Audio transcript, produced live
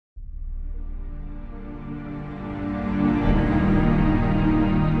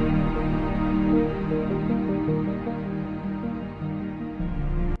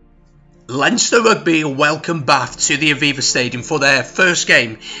Leinster Rugby welcome Bath to the Aviva Stadium for their first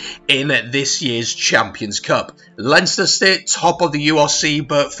game in this year's Champions Cup. Leinster sit top of the URC,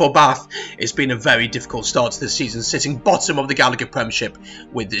 but for Bath it's been a very difficult start to the season, sitting bottom of the Gallagher Premiership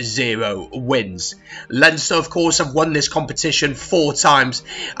with 0 wins. Leinster of course have won this competition 4 times,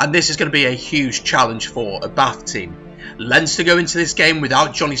 and this is going to be a huge challenge for a Bath team. Leinster go into this game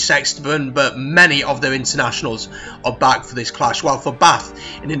without Johnny Sexton, but many of their internationals are back for this clash, while for Bath,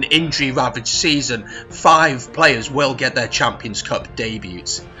 in an injury-ravaged season, 5 players will get their Champions Cup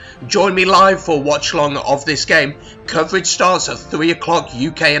debuts. Join me live for a watch-along of this game. Coverage starts at 3 o'clock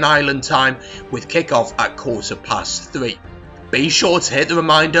UK and Ireland time, with kick-off at 3:15. Be sure to hit the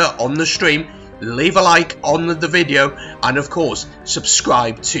reminder on the stream, leave a like on the video, and of course,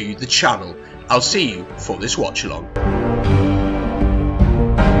 subscribe to the channel. I'll see you for this watch-along.